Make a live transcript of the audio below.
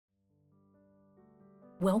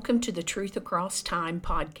Welcome to the Truth Across Time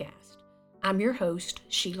podcast. I'm your host,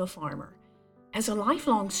 Shelia Farmer. As a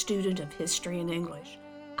lifelong student of history and English,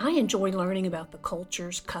 I enjoy learning about the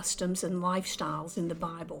cultures, customs, and lifestyles in the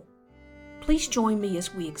Bible. Please join me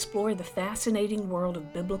as we explore the fascinating world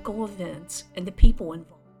of biblical events and the people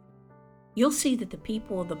involved. You'll see that the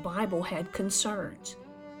people of the Bible had concerns,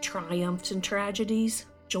 triumphs and tragedies,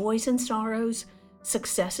 joys and sorrows,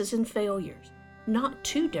 successes and failures, not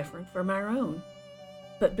too different from our own.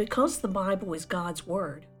 But because the Bible is God's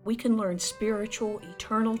Word, we can learn spiritual,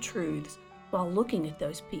 eternal truths while looking at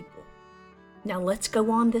those people. Now let's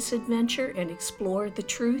go on this adventure and explore the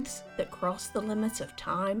truths that cross the limits of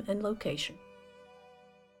time and location.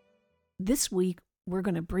 This week, we're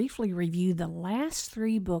going to briefly review the last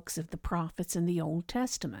three books of the prophets in the Old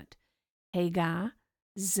Testament, Haggai,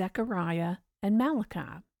 Zechariah, and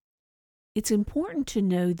Malachi. It's important to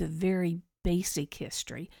know the very basic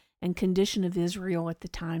history and condition of Israel at the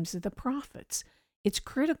times of the prophets. It's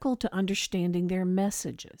critical to understanding their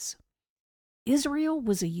messages. Israel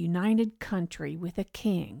was a united country with a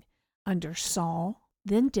king under Saul,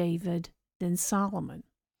 then David, then Solomon.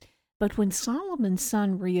 But when Solomon's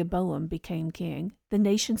son Rehoboam became king, the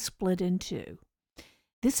nation split in two.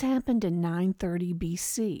 This happened in 930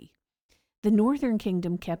 BC. The northern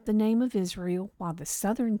kingdom kept the name of Israel, while the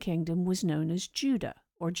southern kingdom was known as Judah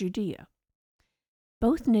or Judea.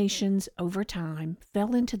 Both nations, over time,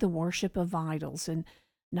 fell into the worship of idols and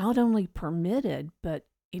not only permitted, but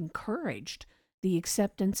encouraged the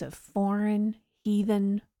acceptance of foreign,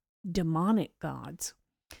 heathen, demonic gods.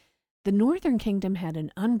 The northern kingdom had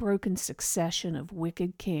an unbroken succession of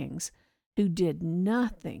wicked kings who did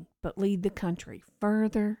nothing but lead the country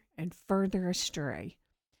further and further astray,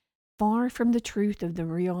 far from the truth of the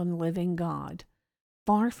real and living God,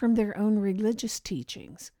 far from their own religious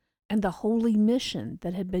teachings, and the holy mission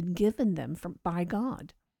that had been given them by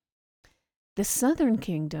God. The southern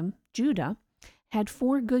kingdom, Judah, had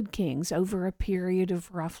four good kings over a period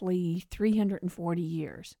of roughly 340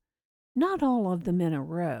 years. Not all of them in a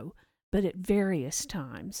row, but at various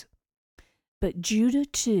times. But Judah,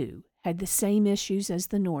 too, had the same issues as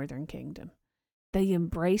the northern kingdom. They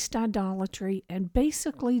embraced idolatry and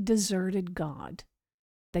basically deserted God.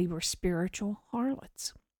 They were spiritual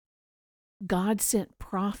harlots. God sent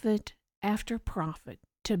prophet after prophet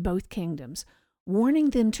to both kingdoms, warning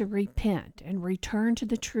them to repent and return to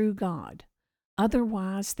the true God.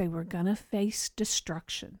 Otherwise, they were going to face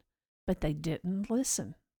destruction, but they didn't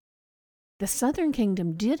listen. The southern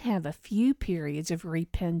kingdom did have a few periods of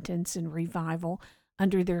repentance and revival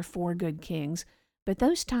under their four good kings, but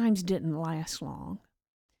those times didn't last long.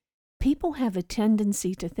 People have a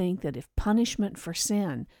tendency to think that if punishment for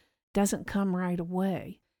sin doesn't come right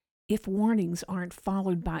away, if warnings aren't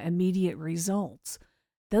followed by immediate results,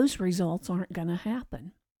 those results aren't going to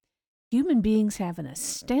happen. Human beings have an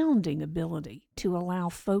astounding ability to allow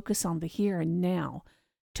focus on the here and now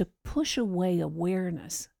to push away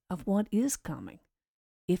awareness of what is coming.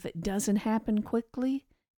 If it doesn't happen quickly,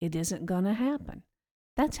 it isn't going to happen.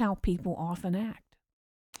 That's how people often act.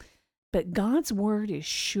 But God's word is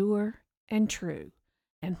sure and true,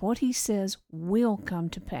 and what He says will come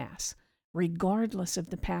to pass, regardless of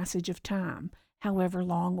the passage of time, however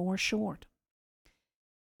long or short.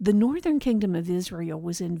 The northern kingdom of Israel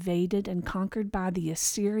was invaded and conquered by the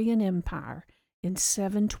Assyrian Empire in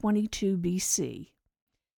 722 BC.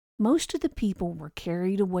 Most of the people were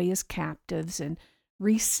carried away as captives and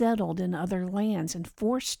resettled in other lands and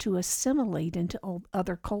forced to assimilate into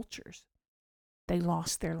other cultures. They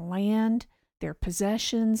lost their land, their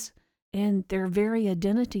possessions, and their very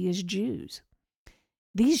identity as Jews.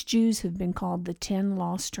 These Jews have been called the 10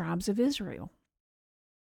 lost tribes of Israel.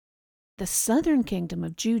 The southern kingdom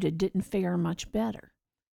of Judah didn't fare much better.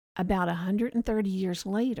 About 130 years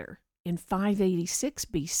later, in 586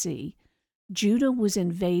 BC, Judah was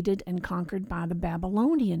invaded and conquered by the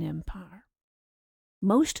Babylonian Empire.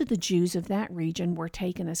 Most of the Jews of that region were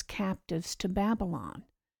taken as captives to Babylon.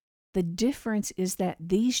 The difference is that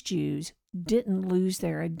these Jews didn't lose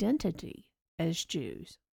their identity as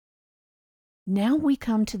Jews. Now we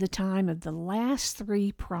come to the time of the last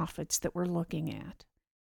three prophets that we're looking at,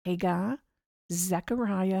 Haggai,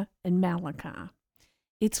 Zechariah, and Malachi.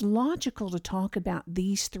 It's logical to talk about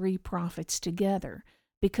these three prophets together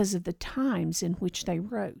because of the times in which they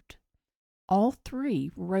wrote. All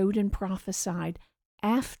three wrote and prophesied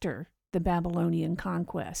after the Babylonian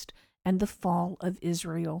conquest and the fall of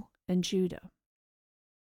Israel and Judah.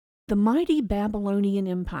 The mighty Babylonian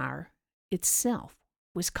Empire itself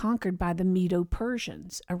was conquered by the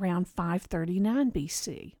Medo-Persians around 539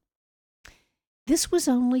 BC. This was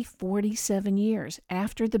only 47 years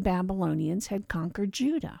after the Babylonians had conquered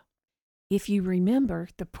Judah. If you remember,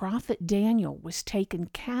 the prophet Daniel was taken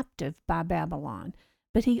captive by Babylon,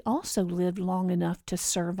 but he also lived long enough to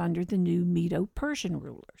serve under the new Medo-Persian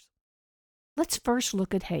rulers. Let's first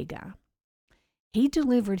look at Haggai. He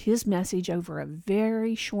delivered his message over a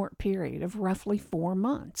very short period of roughly 4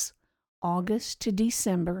 months, August to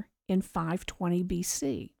December in 520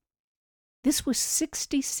 BC. This was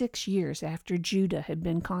 66 years after Judah had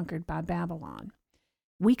been conquered by Babylon.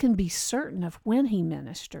 We can be certain of when he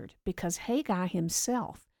ministered because Haggai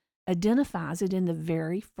himself identifies it in the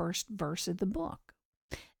very first verse of the book,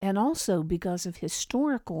 and also because of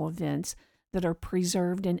historical events that are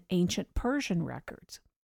preserved in ancient Persian records.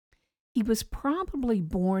 He was probably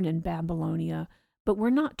born in Babylonia, but we're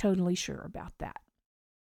not totally sure about that.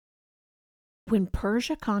 When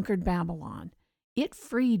Persia conquered Babylon, it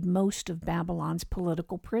freed most of Babylon's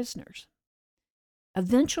political prisoners.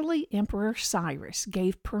 Eventually, Emperor Cyrus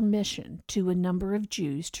gave permission to a number of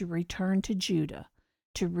Jews to return to Judah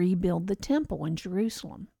to rebuild the temple in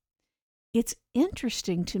Jerusalem. It's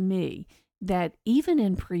interesting to me that even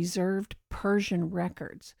in preserved Persian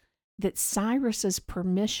records, that Cyrus's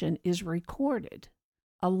permission is recorded,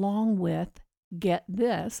 along with, get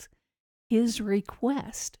this, his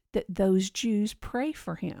request that those Jews pray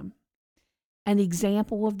for him. An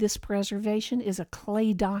example of this preservation is a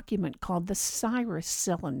clay document called the Cyrus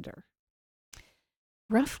Cylinder.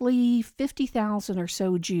 Roughly 50,000 or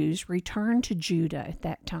so Jews returned to Judah at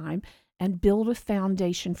that time and built a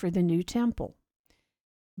foundation for the new temple.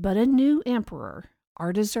 But a new emperor,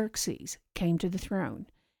 Artaxerxes, came to the throne,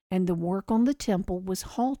 and the work on the temple was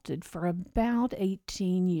halted for about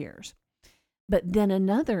 18 years. But then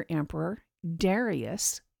another emperor,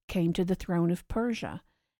 Darius, came to the throne of Persia,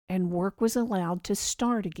 and work was allowed to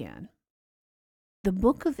start again. The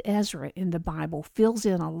book of Ezra in the Bible fills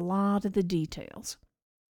in a lot of the details.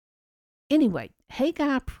 Anyway,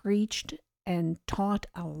 Haggai preached and taught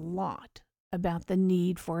a lot about the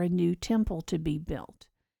need for a new temple to be built.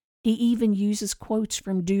 He even uses quotes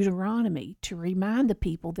from Deuteronomy to remind the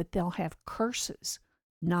people that they'll have curses,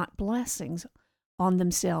 not blessings, on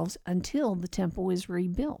themselves until the temple is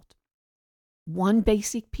rebuilt. One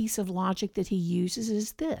basic piece of logic that he uses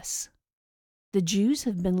is this: the Jews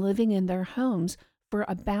have been living in their homes for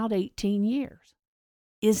about 18 years.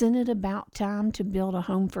 Isn't it about time to build a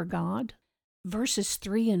home for God? Verses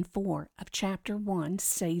 3 and 4 of chapter 1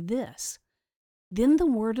 say this: Then the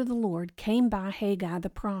word of the Lord came by Haggai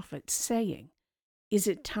the prophet, saying, Is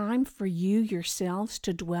it time for you yourselves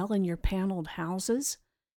to dwell in your paneled houses,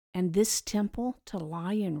 and this temple to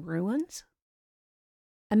lie in ruins?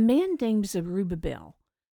 A man named Zerubbabel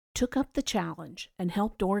took up the challenge and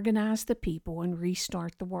helped organize the people and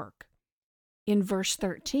restart the work. In verse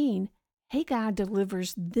 13, Haggai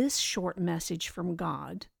delivers this short message from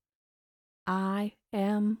God: I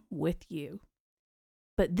am with you.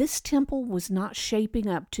 But this temple was not shaping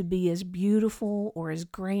up to be as beautiful or as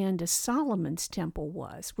grand as Solomon's temple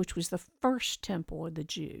was, which was the first temple of the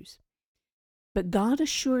Jews. But God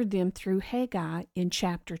assured them through Haggai in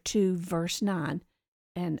chapter 2, verse 9,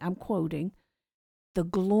 and I'm quoting, The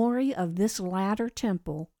glory of this latter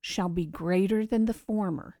temple shall be greater than the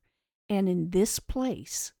former, and in this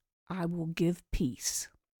place I will give peace.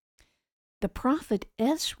 The prophet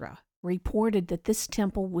Ezra reported that this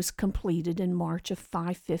temple was completed in March of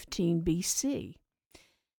 515 BC.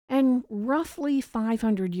 And roughly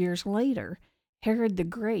 500 years later, Herod the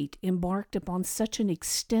Great embarked upon such an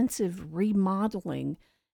extensive remodeling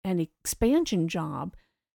and expansion job,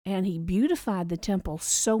 and he beautified the temple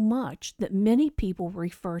so much that many people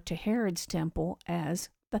refer to Herod's temple as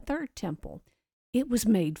the third temple. It was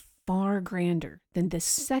made far grander than the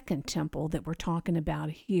second temple that we're talking about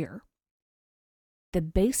here. The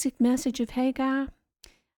basic message of Haggai,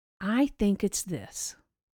 I think it's this: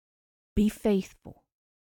 be faithful,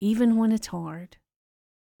 even when it's hard.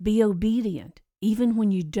 Be obedient, even when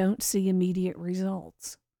you don't see immediate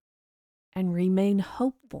results. And remain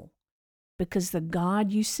hopeful, because the God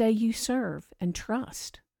you say you serve and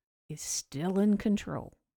trust is still in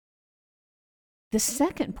control. The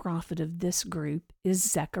second prophet of this group is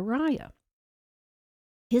Zechariah.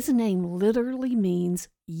 His name literally means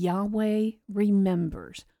Yahweh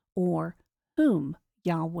remembers, or whom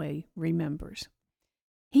Yahweh remembers.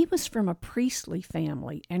 He was from a priestly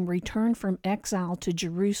family and returned from exile to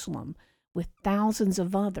Jerusalem with thousands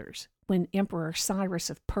of others when Emperor Cyrus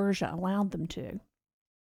of Persia allowed them to.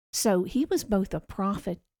 So he was both a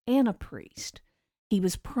prophet and a priest. He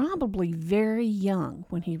was probably very young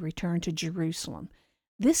when he returned to Jerusalem.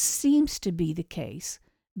 This seems to be the case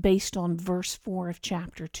based on verse 4 of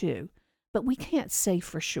chapter 2, but we can't say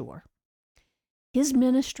for sure. His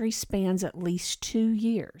ministry spans at least 2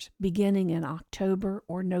 years, beginning in October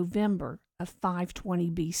or November of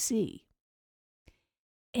 520 BC.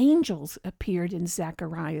 Angels appeared in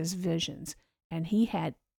Zechariah's visions, and he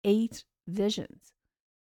had 8 visions,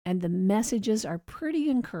 and the messages are pretty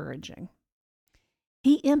encouraging.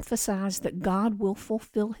 He emphasized that God will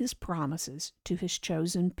fulfill his promises to his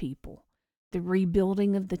chosen people. The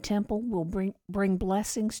rebuilding of the temple will bring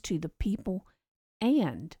blessings to the people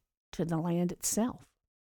and to the land itself.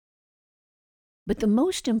 But the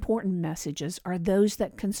most important messages are those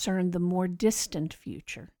that concern the more distant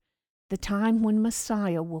future, the time when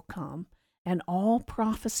Messiah will come and all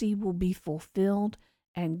prophecy will be fulfilled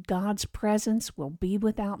and God's presence will be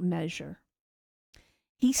without measure.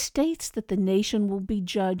 He states that the nation will be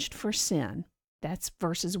judged for sin. That's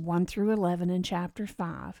verses 1 through 11 in chapter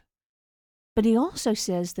 5. But he also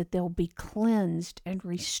says that they'll be cleansed and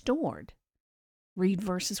restored. Read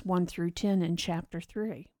verses 1 through 10 in chapter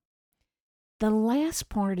 3. The last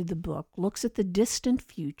part of the book looks at the distant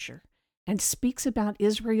future and speaks about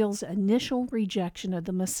Israel's initial rejection of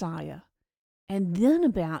the Messiah, and then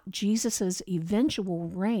about Jesus' eventual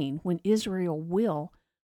reign when Israel will,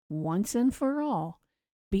 once and for all,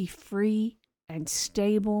 be free and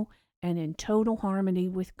stable and in total harmony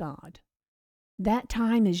with God. That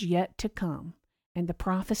time is yet to come, and the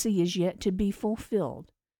prophecy is yet to be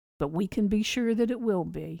fulfilled, but we can be sure that it will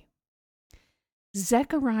be.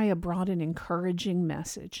 Zechariah brought an encouraging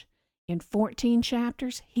message. In 14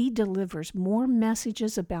 chapters, he delivers more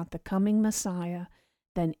messages about the coming Messiah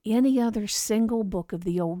than any other single book of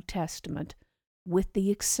the Old Testament, with the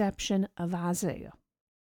exception of Isaiah.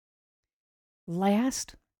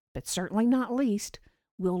 Last, but certainly not least,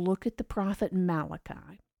 we'll look at the prophet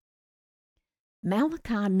Malachi.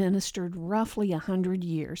 Malachi ministered roughly 100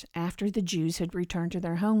 years after the Jews had returned to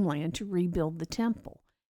their homeland to rebuild the temple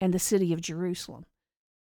and the city of Jerusalem.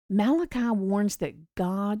 Malachi warns that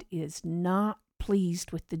God is not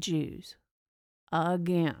pleased with the Jews.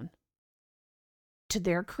 Again. To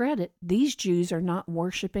their credit, these Jews are not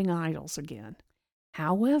worshiping idols again.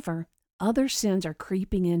 However, other sins are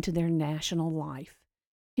creeping into their national life.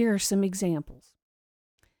 Here are some examples.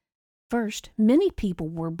 First, many people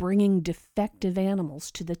were bringing defective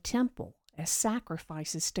animals to the temple as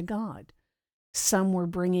sacrifices to God. Some were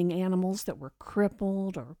bringing animals that were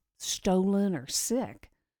crippled or stolen or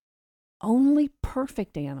sick. Only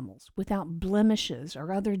perfect animals without blemishes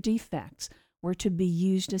or other defects were to be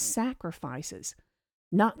used as sacrifices,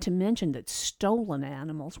 not to mention that stolen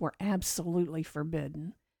animals were absolutely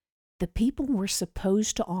forbidden. The people were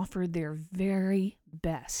supposed to offer their very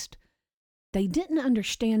best. They didn't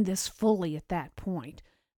understand this fully at that point,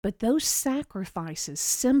 but those sacrifices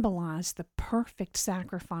symbolized the perfect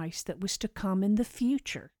sacrifice that was to come in the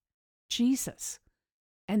future, Jesus.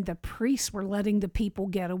 And the priests were letting the people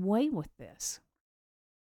get away with this.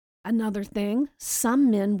 Another thing,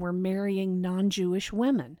 some men were marrying non-Jewish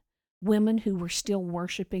women who were still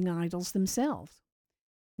worshiping idols themselves.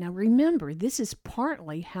 Now remember, this is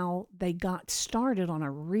partly how they got started on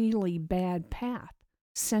a really bad path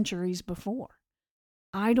centuries before.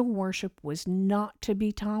 Idol worship was not to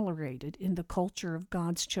be tolerated in the culture of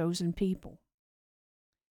God's chosen people.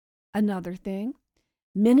 Another thing,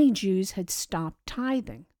 many Jews had stopped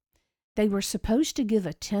tithing. They were supposed to give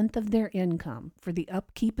 1/10 of their income for the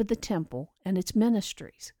upkeep of the temple and its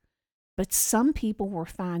ministries. But some people were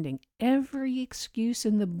finding every excuse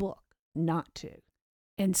in the book not to,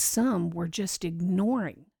 and some were just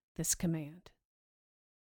ignoring this command.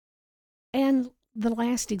 And the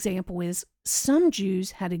last example is some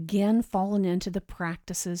Jews had again fallen into the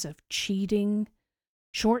practices of cheating,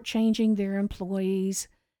 shortchanging their employees,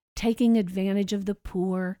 taking advantage of the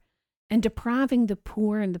poor, and depriving the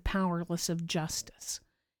poor and the powerless of justice.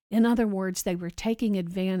 In other words, they were taking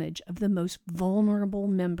advantage of the most vulnerable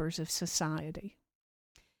members of society.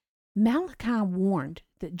 Malachi warned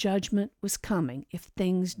that judgment was coming if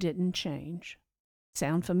things didn't change.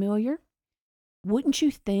 Sound familiar? Wouldn't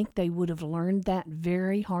you think they would have learned that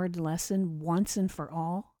very hard lesson once and for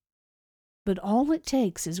all? But all it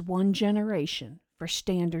takes is one generation for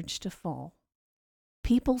standards to fall.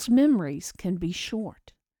 People's memories can be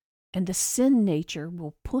short, and the sin nature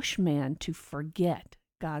will push man to forget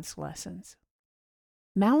God's lessons.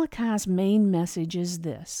 Malachi's main message is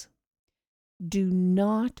this: do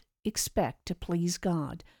not expect to please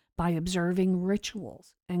God by observing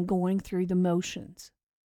rituals and going through the motions.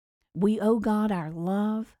 We owe God our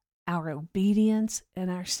love, our obedience, and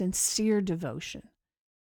our sincere devotion.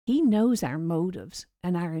 He knows our motives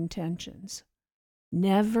and our intentions.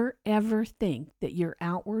 Never, ever think that your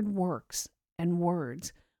outward works and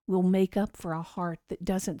words will make up for a heart that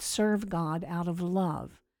doesn't serve God out of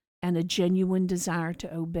love and a genuine desire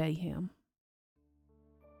to obey Him.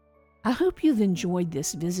 I hope you've enjoyed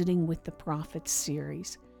this Visiting with the Prophets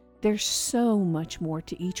series. There's so much more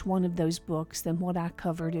to each one of those books than what I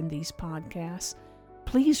covered in these podcasts.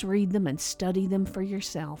 Please read them and study them for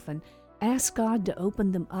yourself and ask God to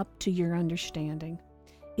open them up to your understanding.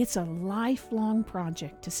 It's a lifelong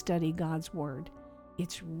project to study God's Word.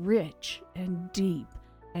 It's rich and deep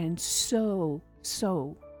and so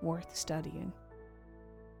worth studying.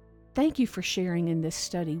 Thank you for sharing in this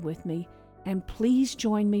study with me, and please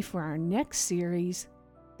join me for our next series,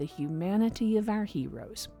 The Humanity of Our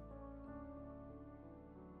Heroes.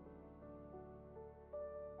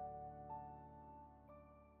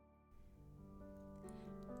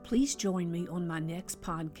 Please join me on my next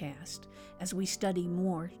podcast as we study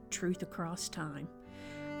more truth across time.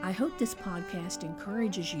 I hope this podcast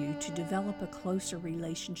encourages you to develop a closer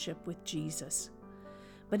relationship with Jesus.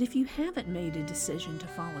 But if you haven't made a decision to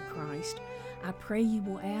follow Christ, I pray you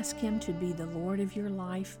will ask Him to be the Lord of your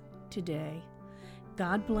life today.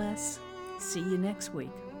 God bless. See you next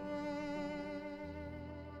week.